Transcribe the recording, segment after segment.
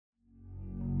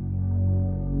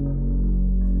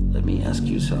Let me ask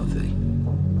you something.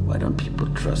 Why don't people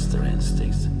trust their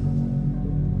instincts?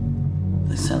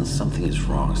 They sense something is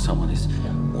wrong. Someone is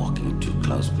walking too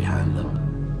close behind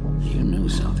them. You knew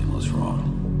something was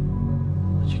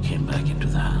wrong. But you came back into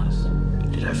the house.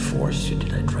 Did I force you?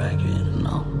 Did I drag you in?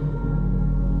 No.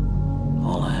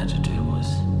 All I had to do was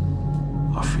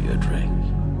offer you a drink.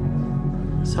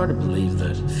 It's hard to believe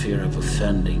that fear of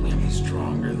offending can be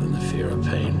stronger than the fear of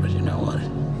pain, but you know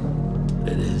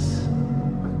what? It is.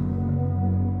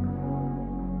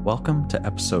 Welcome to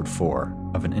episode 4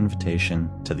 of An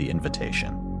Invitation to the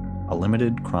Invitation, a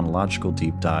limited chronological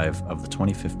deep dive of the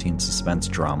 2015 suspense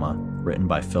drama written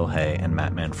by Phil Hay and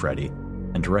Matt Manfredi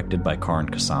and directed by Karan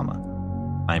Kasama.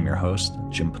 I'm your host,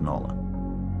 Jim Penola.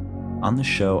 On this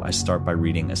show, I start by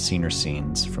reading a scene or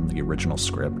scenes from the original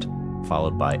script,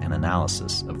 followed by an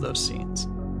analysis of those scenes,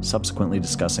 subsequently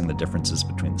discussing the differences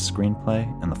between the screenplay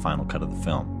and the final cut of the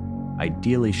film,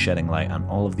 ideally shedding light on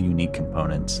all of the unique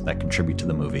components that contribute to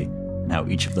the movie and how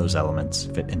each of those elements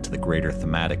fit into the greater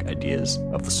thematic ideas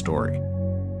of the story.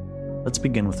 Let's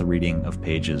begin with a reading of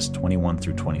pages 21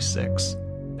 through 26,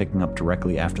 picking up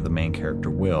directly after the main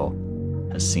character Will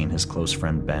has seen his close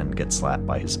friend Ben get slapped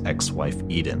by his ex-wife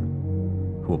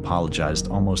Eden, who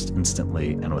apologized almost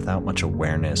instantly and without much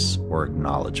awareness or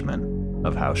acknowledgement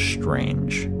of how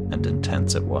strange and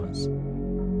intense it was.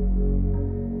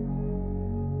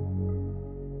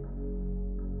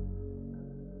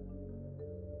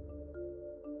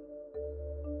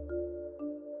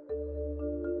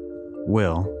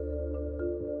 Will,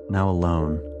 now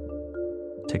alone,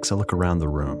 takes a look around the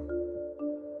room.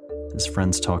 His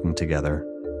friends talking together,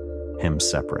 him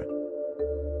separate.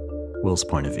 Will's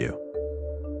point of view.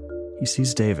 He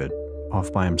sees David,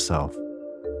 off by himself,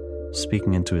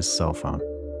 speaking into his cell phone.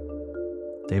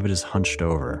 David is hunched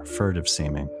over, furtive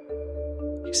seeming.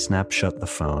 He snaps shut the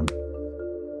phone,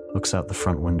 looks out the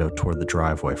front window toward the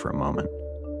driveway for a moment.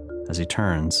 As he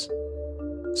turns,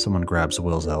 someone grabs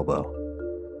Will's elbow.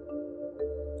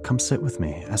 "Come sit with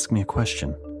me, ask me a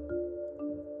question."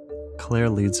 Claire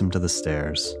leads him to the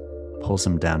stairs, pulls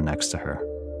him down next to her.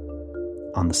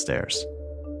 On the stairs,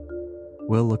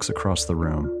 Will looks across the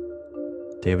room.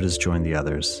 David has joined the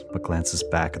others, but glances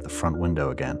back at the front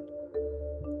window again.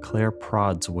 Claire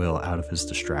prods Will out of his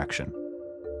distraction.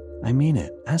 "I mean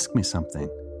it. Ask me something."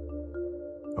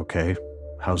 "Okay,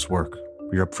 how's work?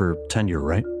 You're up for tenure,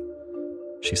 right?"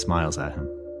 She smiles at him.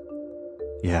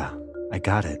 "Yeah, I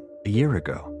got it. A year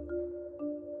ago."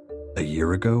 "A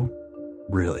year ago?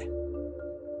 Really?"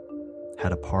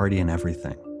 "Had a party and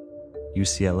everything.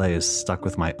 UCLA is stuck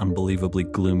with my unbelievably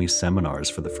gloomy seminars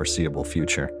for the foreseeable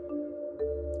future.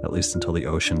 At least until the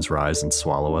oceans rise and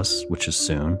swallow us, which is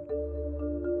soon."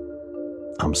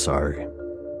 "I'm sorry.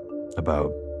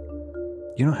 About..."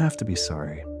 "You don't have to be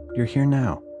sorry. You're here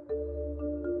now."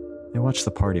 They watch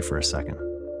the party for a second.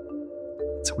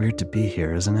 "It's weird to be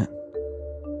here, isn't it?"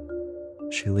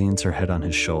 She leans her head on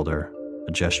his shoulder,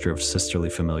 a gesture of sisterly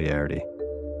familiarity.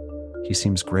 He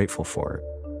seems grateful for it.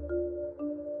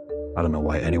 "I don't know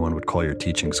why anyone would call your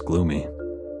teachings gloomy."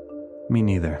 "Me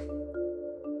neither."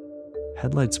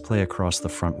 Headlights play across the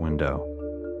front window.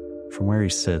 From where he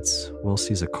sits, Will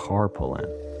sees a car pull in.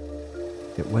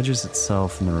 It wedges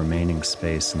itself in the remaining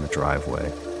space in the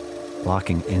driveway,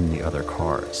 blocking in the other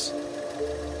cars.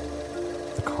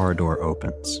 The car door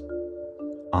opens.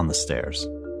 On the stairs.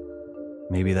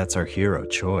 Maybe that's our hero,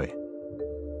 Choi.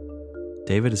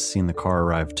 David has seen the car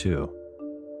arrive too.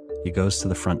 He goes to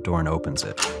the front door and opens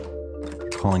it,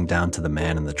 calling down to the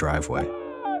man in the driveway.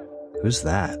 "Who's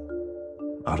that?"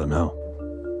 "I don't know."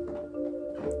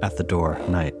 At the door,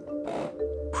 night.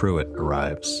 Pruitt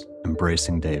arrives,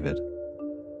 embracing David.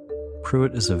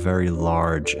 Pruitt is a very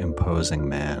large, imposing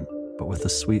man, but with a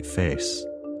sweet face.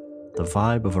 The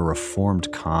vibe of a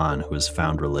reformed Khan who has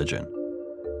found religion.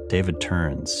 David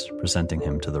turns, presenting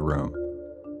him to the room.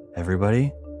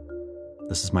 "Everybody,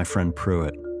 this is my friend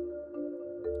Pruitt."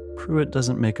 Pruitt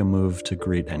doesn't make a move to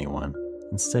greet anyone.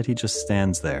 Instead, he just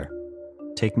stands there,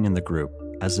 taking in the group,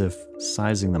 as if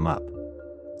sizing them up.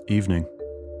 "Evening."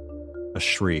 A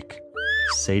shriek.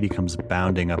 Sadie comes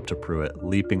bounding up to Pruitt,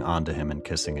 leaping onto him and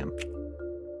kissing him.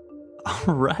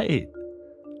 "All right,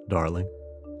 darling.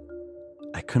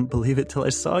 I couldn't believe it till I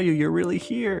saw you. You're really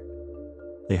here."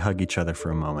 They hug each other for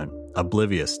a moment,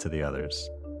 oblivious to the others.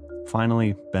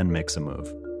 Finally, Ben makes a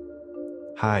move.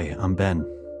 "Hi, I'm Ben.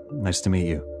 Nice to meet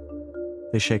you."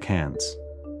 They shake hands.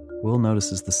 Will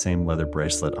notices the same leather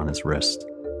bracelet on his wrist,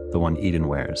 the one Eden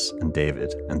wears, and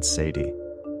David and Sadie.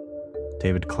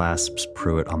 David clasps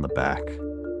Pruitt on the back.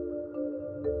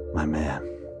 "My man,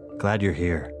 glad you're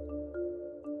here.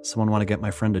 Someone want to get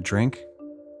my friend a drink?"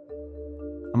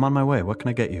 I'm on my way. What can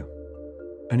I get you?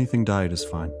 Anything diet is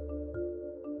fine.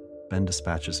 Ben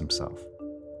dispatches himself.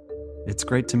 It's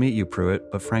great to meet you,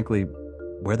 Pruitt, but frankly,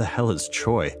 where the hell is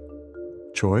Choi?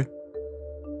 Choi?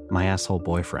 My asshole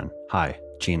boyfriend. Hi,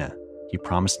 Gina. He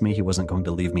promised me he wasn't going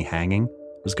to leave me hanging,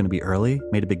 was going to be early,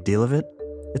 made a big deal of it.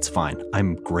 It's fine.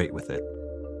 I'm great with it.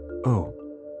 Oh,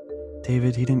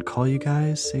 David, he didn't call you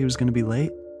guys, say he was going to be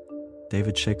late?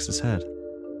 David shakes his head.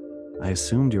 I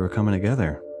assumed you were coming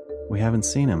together. We haven't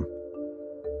seen him.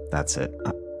 That's it.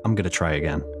 I'm going to try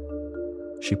again.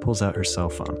 She pulls out her cell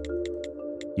phone.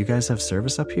 You guys have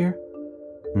service up here?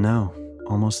 No,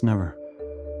 almost never.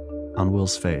 On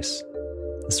Will's face,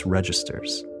 this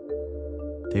registers.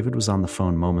 David was on the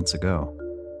phone moments ago.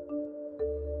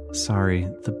 Sorry,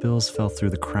 the bills fell through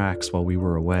the cracks while we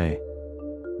were away.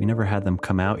 We never had them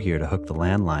come out here to hook the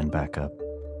landline back up.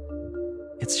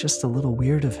 It's just a little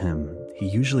weird of him. He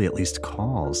usually at least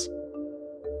calls.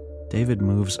 David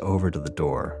moves over to the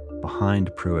door,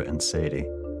 behind Pruitt and Sadie.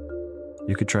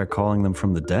 You could try calling them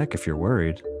from the deck if you're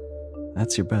worried.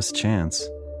 That's your best chance.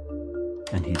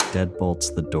 And he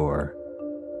deadbolts the door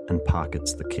and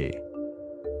pockets the key.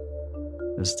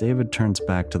 As David turns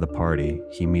back to the party,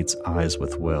 he meets eyes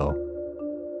with Will,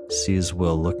 sees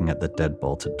Will looking at the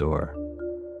deadbolted door.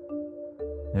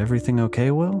 Everything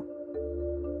okay, Will?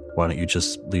 Why don't you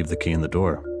just leave the key in the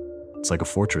door? It's like a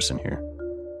fortress in here.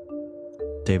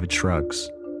 David shrugs.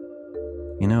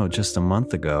 You know, just a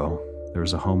month ago, there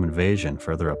was a home invasion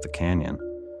further up the canyon.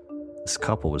 This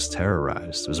couple was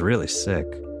terrorized. It was really sick.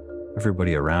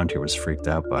 Everybody around here was freaked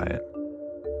out by it.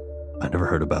 I never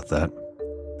heard about that.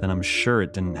 Then I'm sure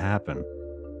it didn't happen.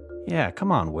 Yeah,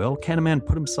 come on, Will. Can't a man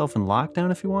put himself in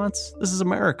lockdown if he wants? This is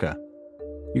America.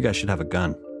 You guys should have a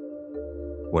gun.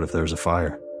 What if there's a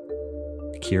fire?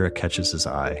 Kira catches his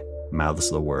eye,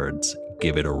 mouths the words,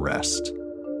 "Give it a rest."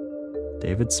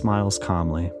 David smiles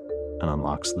calmly and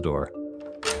unlocks the door.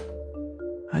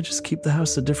 I just keep the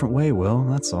house a different way, Will,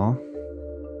 that's all.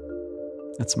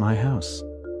 It's my house.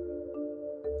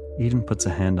 Eden puts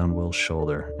a hand on Will's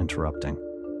shoulder, interrupting.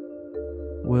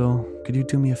 Will, could you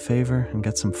do me a favor and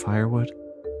get some firewood?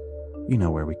 You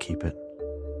know where we keep it.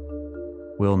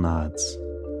 Will nods,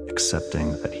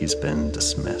 accepting that he's been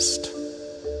dismissed.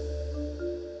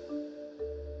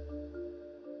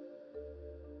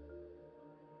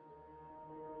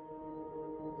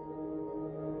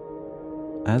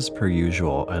 As per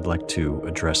usual, I'd like to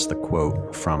address the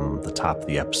quote from the top of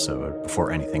the episode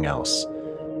before anything else,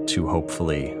 to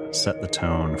hopefully set the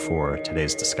tone for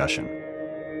today's discussion.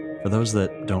 For those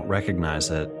that don't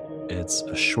recognize it, it's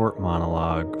a short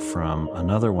monologue from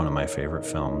another one of my favorite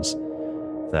films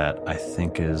that I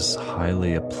think is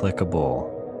highly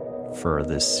applicable for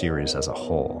this series as a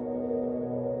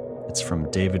whole. It's from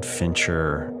David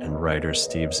Fincher and writer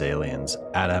Steve Zaillian's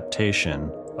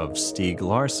adaptation of Stieg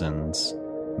Larsson's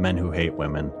Men Who Hate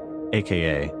Women,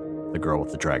 aka The Girl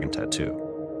with the Dragon Tattoo.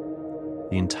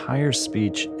 The entire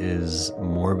speech is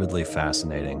morbidly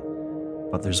fascinating,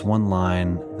 but there's one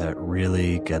line that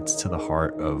really gets to the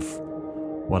heart of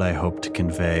what I hope to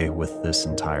convey with this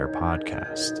entire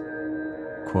podcast.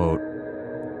 Quote,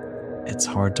 "It's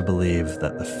hard to believe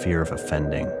that the fear of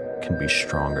offending can be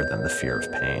stronger than the fear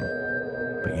of pain.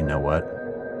 But you know what?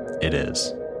 It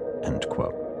is." End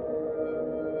quote.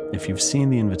 If you've seen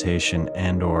The Invitation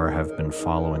and or have been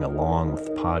following along with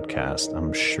the podcast,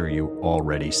 I'm sure you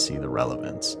already see the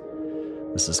relevance.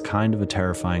 This is kind of a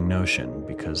terrifying notion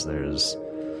because there's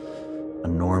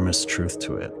enormous truth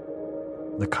to it.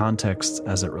 The context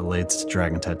as it relates to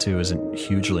Dragon Tattoo isn't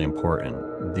hugely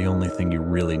important. The only thing you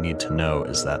really need to know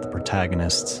is that the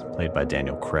protagonist, played by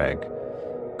Daniel Craig,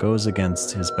 goes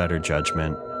against his better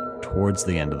judgment towards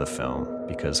the end of the film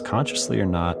because, consciously or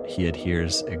not, he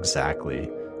adheres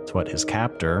exactly to what his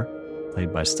captor,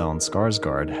 played by Stellan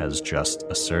Skarsgård, has just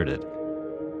asserted.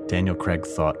 Daniel Craig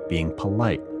thought being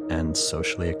polite and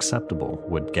socially acceptable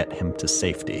would get him to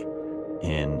safety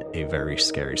in a very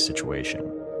scary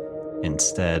situation.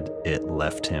 Instead, it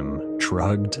left him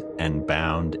drugged and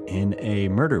bound in a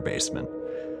murder basement.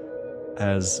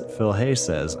 As Phil Hay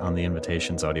says on The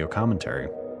Invitation's audio commentary,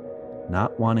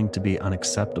 not wanting to be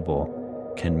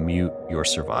unacceptable can mute your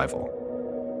survival,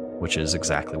 which is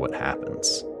exactly what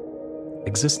happens.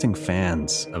 Existing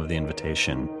fans of The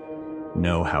Invitation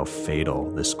know how fatal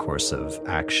this course of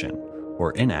action,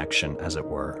 or inaction as it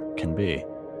were, can be.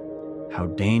 How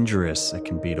dangerous it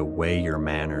can be to weigh your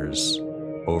manners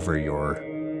over your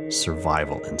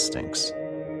survival instincts.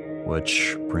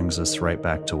 Which brings us right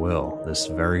back to Will, this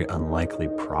very unlikely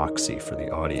proxy for the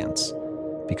audience,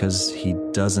 because he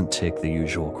doesn't take the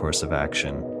usual course of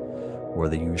action or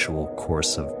the usual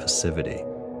course of passivity.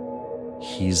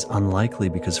 he's unlikely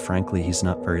because, frankly, he's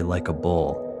not very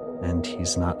likable, and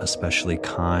he's not especially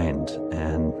kind,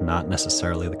 and not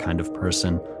necessarily the kind of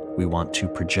person we want to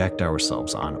project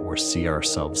ourselves on or see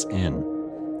ourselves in.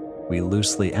 We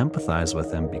loosely empathize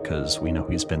with him because we know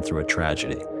he's been through a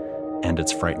tragedy, and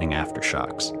its frightening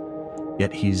aftershocks.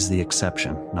 Yet he's the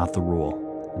exception, not the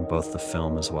rule, in both the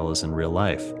film as well as in real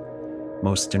life.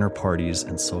 Most dinner parties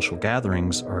and social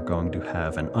gatherings are going to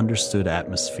have an understood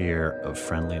atmosphere of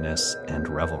friendliness and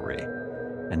revelry,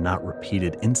 and not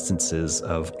repeated instances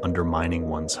of undermining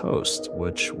one's host,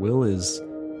 which Will is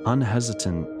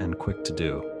unhesitant and quick to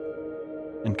do.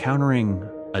 Encountering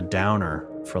a downer,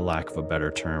 for lack of a better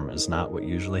term, is not what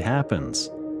usually happens.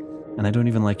 And I don't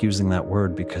even like using that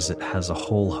word because it has a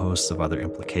whole host of other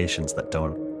implications that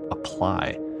don't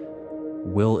apply.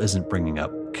 Will isn't bringing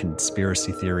up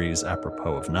conspiracy theories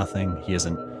apropos of nothing. He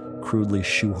isn't crudely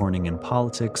shoehorning in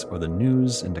politics or the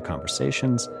news into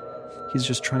conversations. He's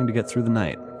just trying to get through the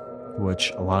night,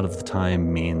 which a lot of the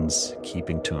time means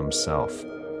keeping to himself.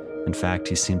 In fact,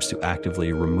 he seems to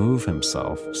actively remove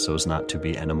himself so as not to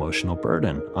be an emotional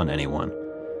burden on anyone.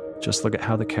 Just look at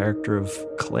how the character of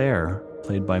Claire,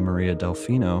 played by Maria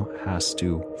Delfino, has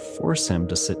to force him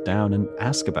to sit down and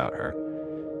ask about her.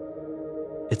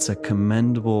 It's a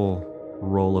commendable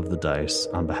roll of the dice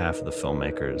on behalf of the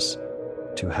filmmakers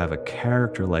to have a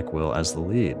character like Will as the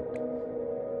lead.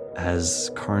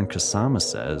 As Karin Kasama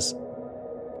says,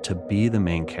 to be the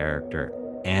main character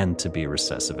and to be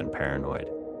recessive and paranoid.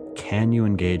 Can you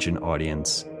engage an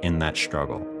audience in that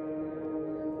struggle?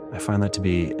 I find that to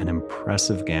be an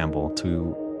impressive gamble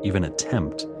to even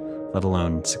attempt, let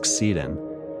alone succeed in,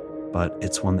 but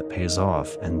it's one that pays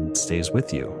off and stays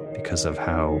with you because of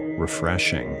how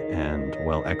refreshing and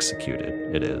well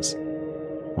executed it is.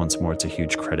 Once more, it's a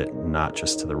huge credit not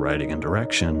just to the writing and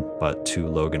direction, but to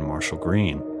Logan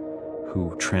Marshall-Green,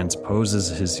 who transposes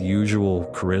his usual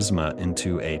charisma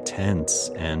into a tense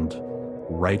and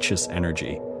righteous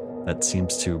energy that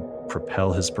seems to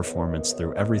propel his performance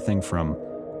through everything from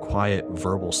quiet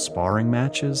verbal sparring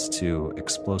matches to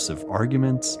explosive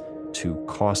arguments to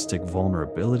caustic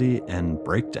vulnerability and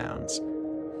breakdowns.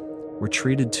 We're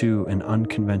treated to an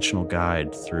unconventional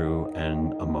guide through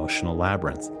an emotional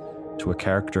labyrinth, to a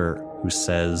character who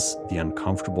says the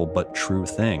uncomfortable but true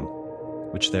thing,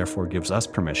 which therefore gives us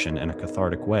permission in a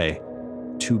cathartic way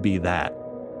to be that,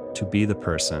 to be the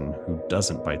person who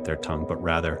doesn't bite their tongue, but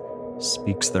rather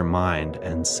speaks their mind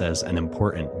and says an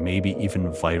important, maybe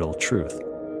even vital truth,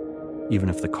 even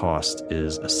if the cost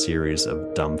is a series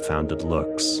of dumbfounded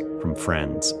looks from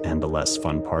friends and a less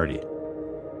fun party,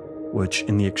 which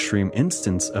in the extreme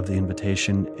instance of the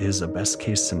invitation is a best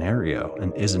case scenario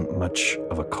and isn't much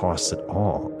of a cost at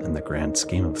all in the grand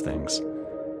scheme of things.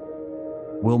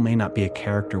 Will may not be a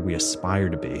character we aspire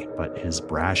to be, but his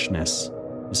brashness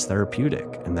is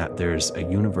therapeutic in that there's a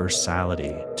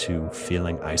universality to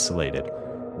feeling isolated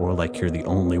or like you're the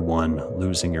only one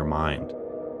losing your mind.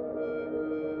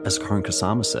 As Karin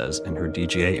Kasama says in her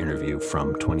DGA interview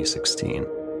from 2016.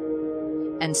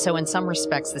 And so in some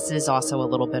respects, this is also a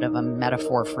little bit of a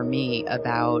metaphor for me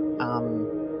about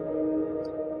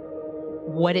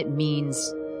what it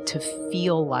means to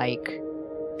feel like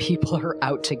people are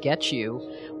out to get you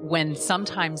when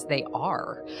sometimes they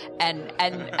are.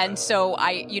 And so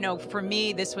for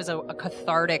me, this was a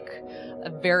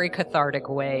very cathartic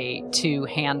way to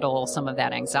handle some of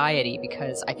that anxiety,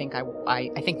 because I think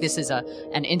this is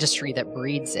an industry that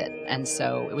breeds it. And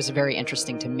so it was very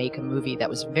interesting to make a movie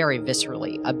that was very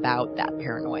viscerally about that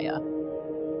paranoia.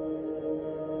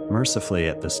 Mercifully,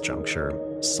 at this juncture,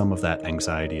 some of that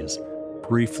anxiety is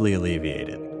briefly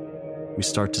alleviated. We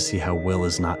start to see how Will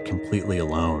is not completely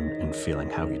alone in feeling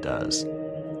how he does.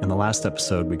 In the last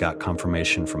episode, we got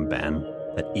confirmation from Ben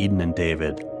that Eden and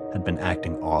David had been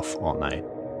acting off all night.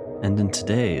 And in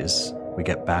today's, we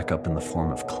get back up in the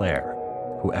form of Claire,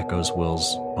 who echoes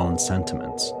Will's own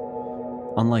sentiments.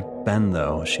 Unlike Ben,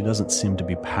 though, she doesn't seem to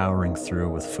be powering through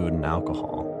with food and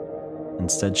alcohol.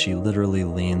 Instead, she literally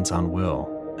leans on Will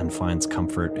and finds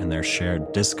comfort in their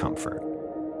shared discomfort.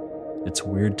 "It's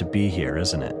weird to be here,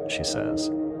 isn't it?" she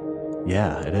says.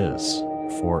 Yeah, it is,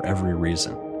 for every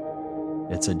reason.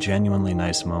 It's a genuinely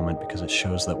nice moment because it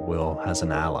shows that Will has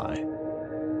an ally.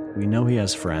 We know he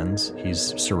has friends,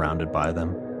 he's surrounded by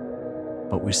them,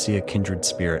 but we see a kindred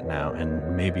spirit now,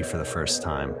 and maybe for the first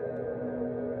time.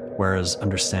 Whereas,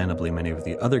 understandably, many of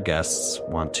the other guests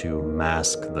want to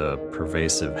mask the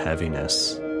pervasive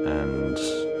heaviness and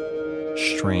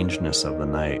strangeness of the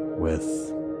night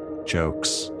with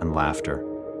jokes and laughter.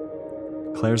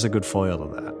 Claire's a good foil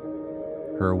to that.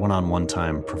 Her one-on-one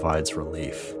time provides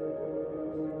relief,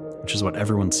 which is what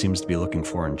everyone seems to be looking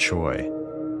for in Choi,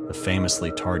 the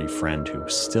famously tardy friend who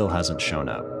still hasn't shown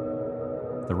up.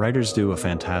 The writers do a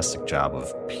fantastic job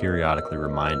of periodically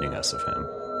reminding us of him,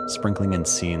 sprinkling in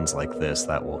scenes like this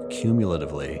that will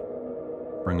cumulatively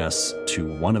bring us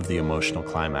to one of the emotional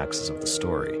climaxes of the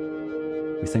story.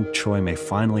 We think Choi may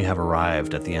finally have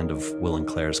arrived at the end of Will and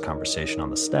Claire's conversation on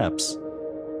the steps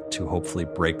to hopefully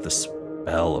break the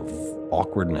spell of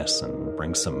awkwardness and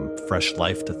bring some fresh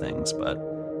life to things, but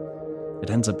it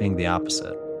ends up being the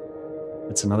opposite.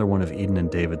 It's another one of Eden and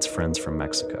David's friends from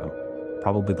Mexico,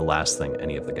 probably the last thing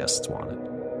any of the guests wanted.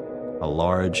 A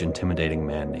large, intimidating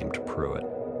man named Pruitt.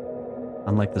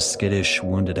 Unlike the skittish,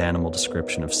 wounded animal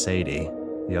description of Sadie,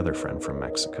 the other friend from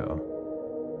Mexico,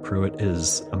 Pruitt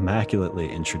is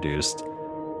immaculately introduced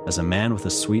as a man with a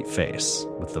sweet face,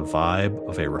 with the vibe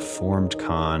of a reformed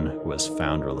con who has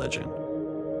found religion,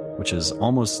 which is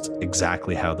almost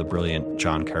exactly how the brilliant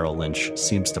John Carroll Lynch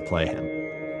seems to play him.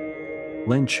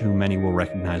 Lynch, who many will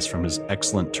recognize from his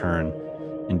excellent turn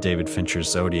in David Fincher's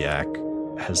Zodiac,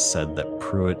 has said that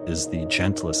Pruitt is the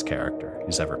gentlest character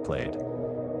he's ever played,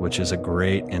 which is a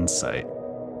great insight,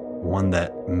 one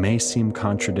that may seem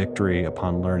contradictory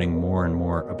upon learning more and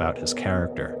more about his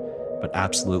character, but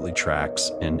absolutely tracks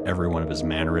in every one of his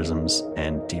mannerisms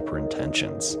and deeper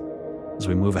intentions. As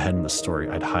we move ahead in the story,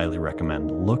 I'd highly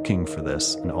recommend looking for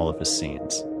this in all of his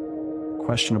scenes.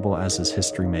 Questionable as his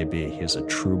history may be, he is a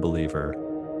true believer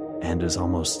and is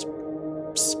almost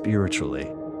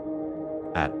spiritually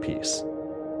at peace.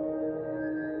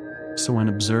 So when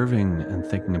observing and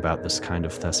thinking about this kind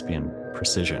of thespian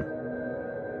precision,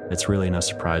 it's really no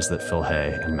surprise that Phil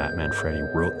Hay and Matt Manfredi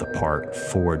wrote the part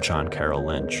for John Carroll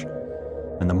Lynch.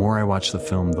 And the more I watch the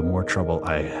film, the more trouble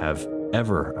I have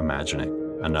ever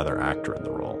imagining another actor in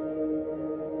the role.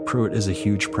 Pruitt is a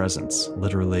huge presence,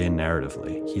 literally and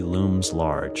narratively. He looms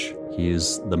large. He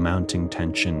is the mounting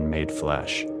tension made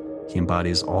flesh. He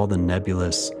embodies all the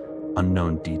nebulous,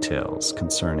 unknown details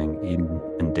concerning Eden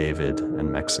and David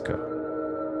and Mexico.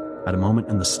 At a moment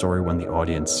in the story when the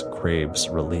audience craves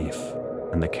relief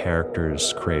and the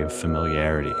characters crave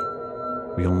familiarity,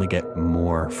 we only get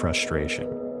more frustration.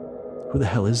 Who the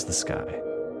hell is this guy?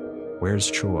 Where's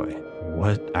Choi?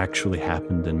 What actually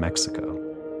happened in Mexico?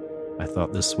 I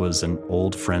thought this was an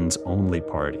old friends only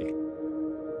party.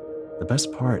 The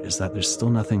best part is that there's still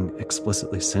nothing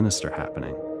explicitly sinister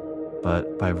happening,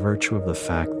 but by virtue of the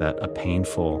fact that a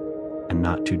painful and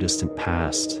not too distant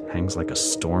past hangs like a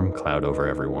storm cloud over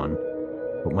everyone,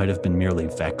 what might have been merely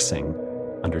vexing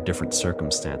under different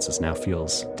circumstances now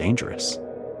feels dangerous.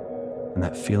 And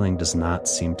that feeling does not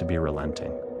seem to be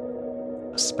relenting,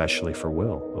 especially for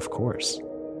Will, of course.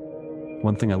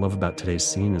 One thing I love about today's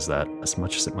scene is that, as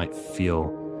much as it might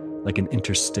feel like an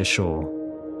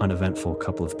interstitial, uneventful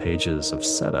couple of pages of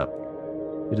setup,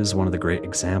 it is one of the great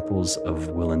examples of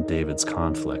Will and David's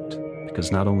conflict,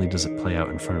 because not only does it play out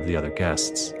in front of the other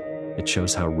guests, it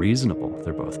shows how reasonable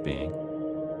they're both being.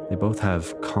 They both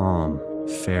have calm,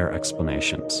 fair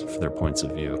explanations for their points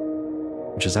of view,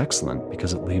 which is excellent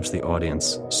because it leaves the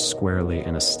audience squarely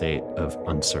in a state of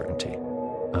uncertainty,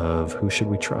 of who should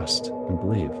we trust and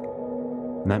believe.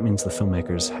 And that means the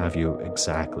filmmakers have you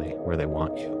exactly where they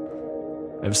want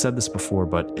you. I've said this before,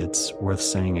 but it's worth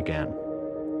saying again.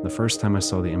 The first time I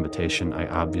saw The Invitation, I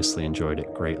obviously enjoyed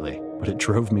it greatly, but it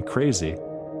drove me crazy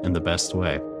in the best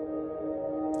way.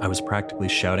 I was practically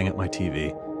shouting at my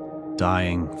TV,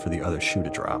 dying for the other shoe to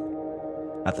drop.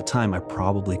 At the time, I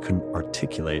probably couldn't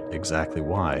articulate exactly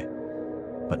why,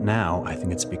 but now I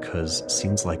think it's because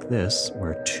scenes like this,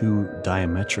 where two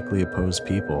diametrically opposed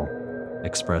people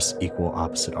express equal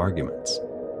opposite arguments,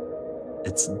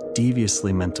 it's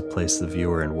deviously meant to place the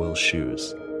viewer in Will's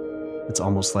shoes. It's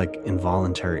almost like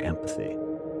involuntary empathy.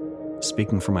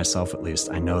 Speaking for myself at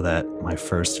least, I know that my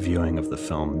first viewing of the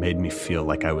film made me feel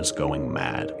like I was going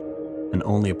mad, and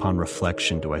only upon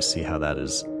reflection do I see how that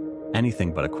is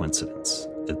anything but a coincidence.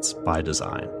 It's by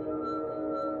design.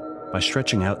 By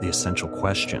stretching out the essential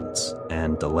questions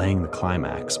and delaying the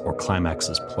climax, or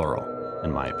climaxes plural,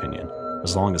 in my opinion,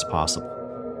 as long as possible,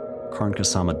 Karyn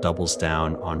Kusama doubles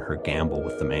down on her gamble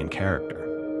with the main character.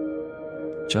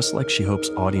 Just like she hopes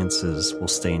audiences will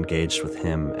stay engaged with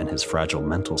him and his fragile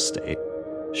mental state,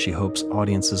 she hopes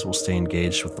audiences will stay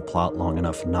engaged with the plot long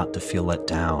enough not to feel let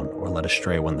down or led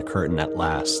astray when the curtain at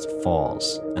last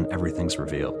falls and everything's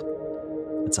revealed.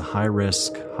 It's a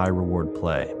high-risk, high-reward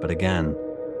play, but again,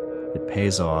 it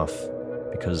pays off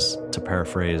because, to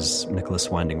paraphrase Nicholas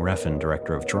Winding Refn,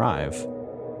 director of Drive,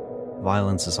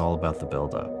 violence is all about the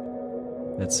build-up.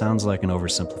 It sounds like an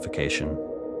oversimplification.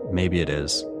 Maybe it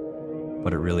is.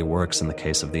 But it really works in the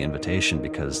case of The Invitation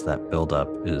because that build-up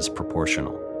is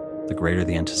proportional. the greater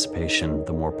the anticipation,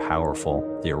 the more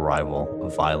powerful the arrival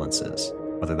of violence is,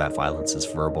 whether that violence is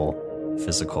verbal,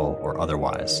 physical, or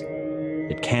otherwise.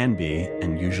 It can be,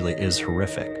 and usually is,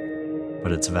 horrific,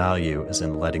 but its value is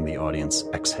in letting the audience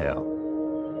exhale.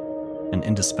 An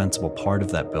indispensable part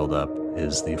of that buildup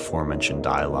is the aforementioned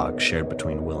dialogue shared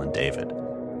between Will and David.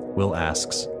 Will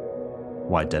asks,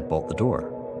 "Why deadbolt the door?"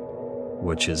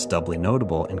 which is doubly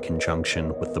notable in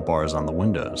conjunction with the bars on the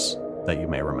windows that you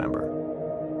may remember.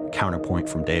 Counterpoint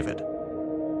from David,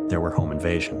 "There were home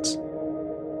invasions."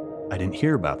 "I didn't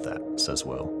hear about that," says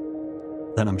Will.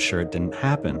 "Then I'm sure it didn't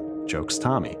happen," jokes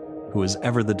Tommy, who is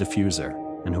ever the diffuser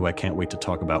and who I can't wait to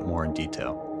talk about more in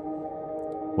detail.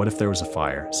 "What if there was a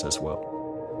fire?" says Will,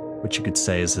 which you could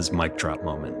say is his mic drop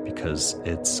moment because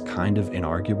it's kind of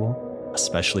inarguable,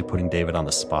 especially putting David on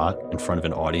the spot in front of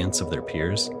an audience of their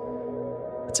peers.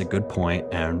 It's a good point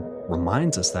and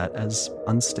reminds us that as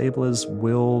unstable as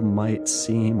Will might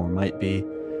seem or might be,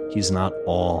 he's not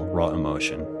all raw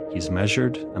emotion. He's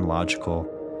measured and logical,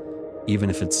 even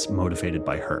if it's motivated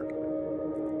by hurt.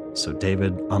 So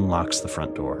David unlocks the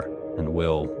front door, and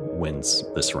Will wins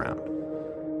this round.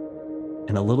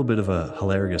 In a little bit of a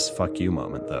hilarious fuck you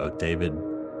moment, though, David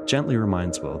gently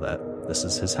reminds Will that this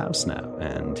is his house now,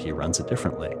 and he runs it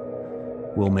differently.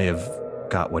 Will may have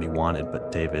got what he wanted,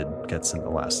 but David gets in the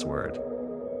last word.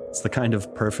 It's the kind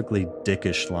of perfectly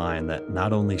dickish line that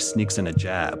not only sneaks in a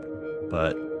jab,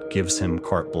 but gives him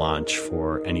carte blanche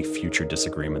for any future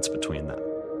disagreements between them.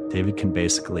 David can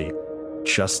basically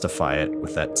justify it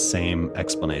with that same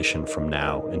explanation from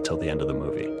now until the end of the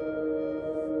movie.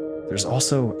 There's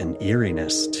also an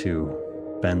eeriness to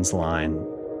Ben's line,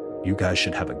 "You guys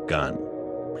should have a gun,"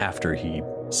 after he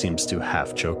seems to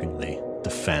half-jokingly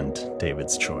defend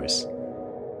David's choice.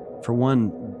 For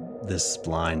one, this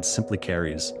line simply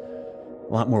carries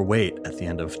a lot more weight at the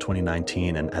end of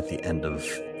 2019 and at the end of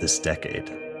this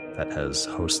decade that has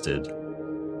hosted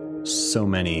so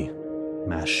many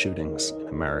mass shootings in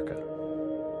America.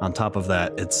 On top of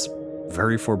that, it's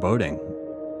very foreboding,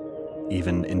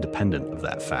 even independent of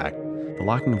that fact. The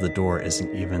locking of the door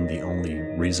isn't even the only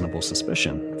reasonable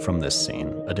suspicion from this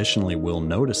scene. Additionally, Will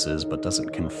notices but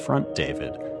doesn't confront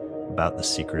David about the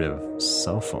secretive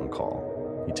cell phone call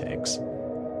he takes.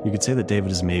 You could say that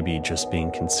David is maybe just being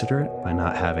considerate by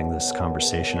not having this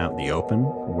conversation out in the open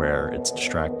where it's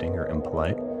distracting or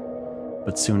impolite.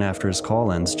 But soon after his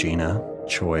call ends, Gina,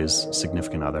 Choi's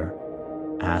significant other,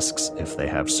 asks if they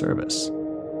have service.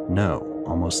 "No,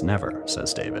 almost never,"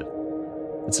 says David.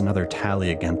 It's another tally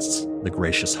against the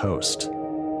gracious host,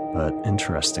 but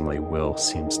interestingly, Will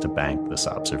seems to bank this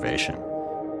observation.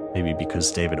 Maybe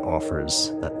because David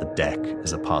offers that the deck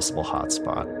is a possible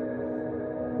hotspot.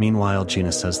 Meanwhile,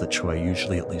 Gina says that Choi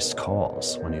usually at least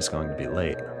calls when he's going to be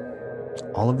late.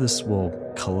 All of this will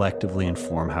collectively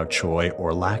inform how Choi,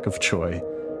 or lack of Choi,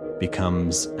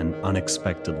 becomes an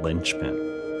unexpected linchpin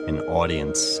in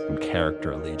audience and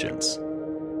character allegiance.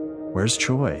 Where's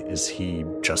Choi? Is he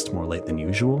just more late than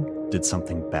usual? Did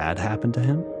something bad happen to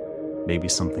him? Maybe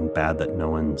something bad that no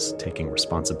one's taking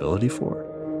responsibility for?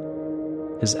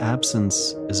 His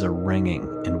absence is a ringing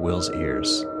in Will's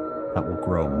ears that will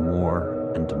grow more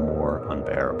and more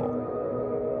unbearable.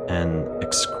 An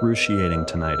excruciating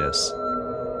tinnitus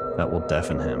that will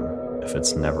deafen him if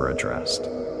it's never addressed.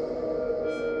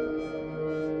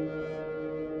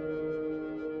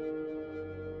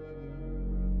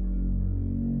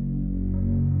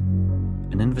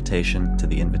 An Invitation to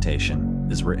the Invitation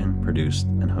is written, produced,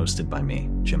 and hosted by me,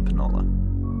 Jim Penola.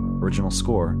 Original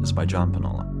score is by John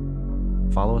Penola.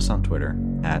 Follow us on Twitter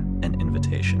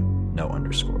 @aninvitation, no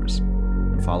underscores.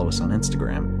 And follow us on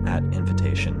Instagram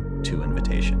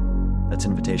 @invitation2invitation. That's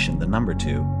invitation, the number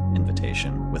 2,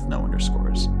 invitation with no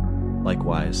underscores.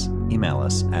 Likewise, email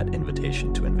us at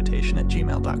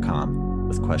invitationtoinvitation@gmail.com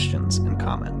with questions and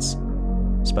comments.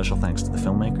 Special thanks to the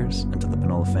filmmakers and to the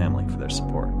Penola family for their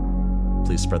support.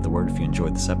 Please spread the word if you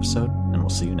enjoyed this episode, and we'll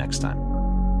see you next time.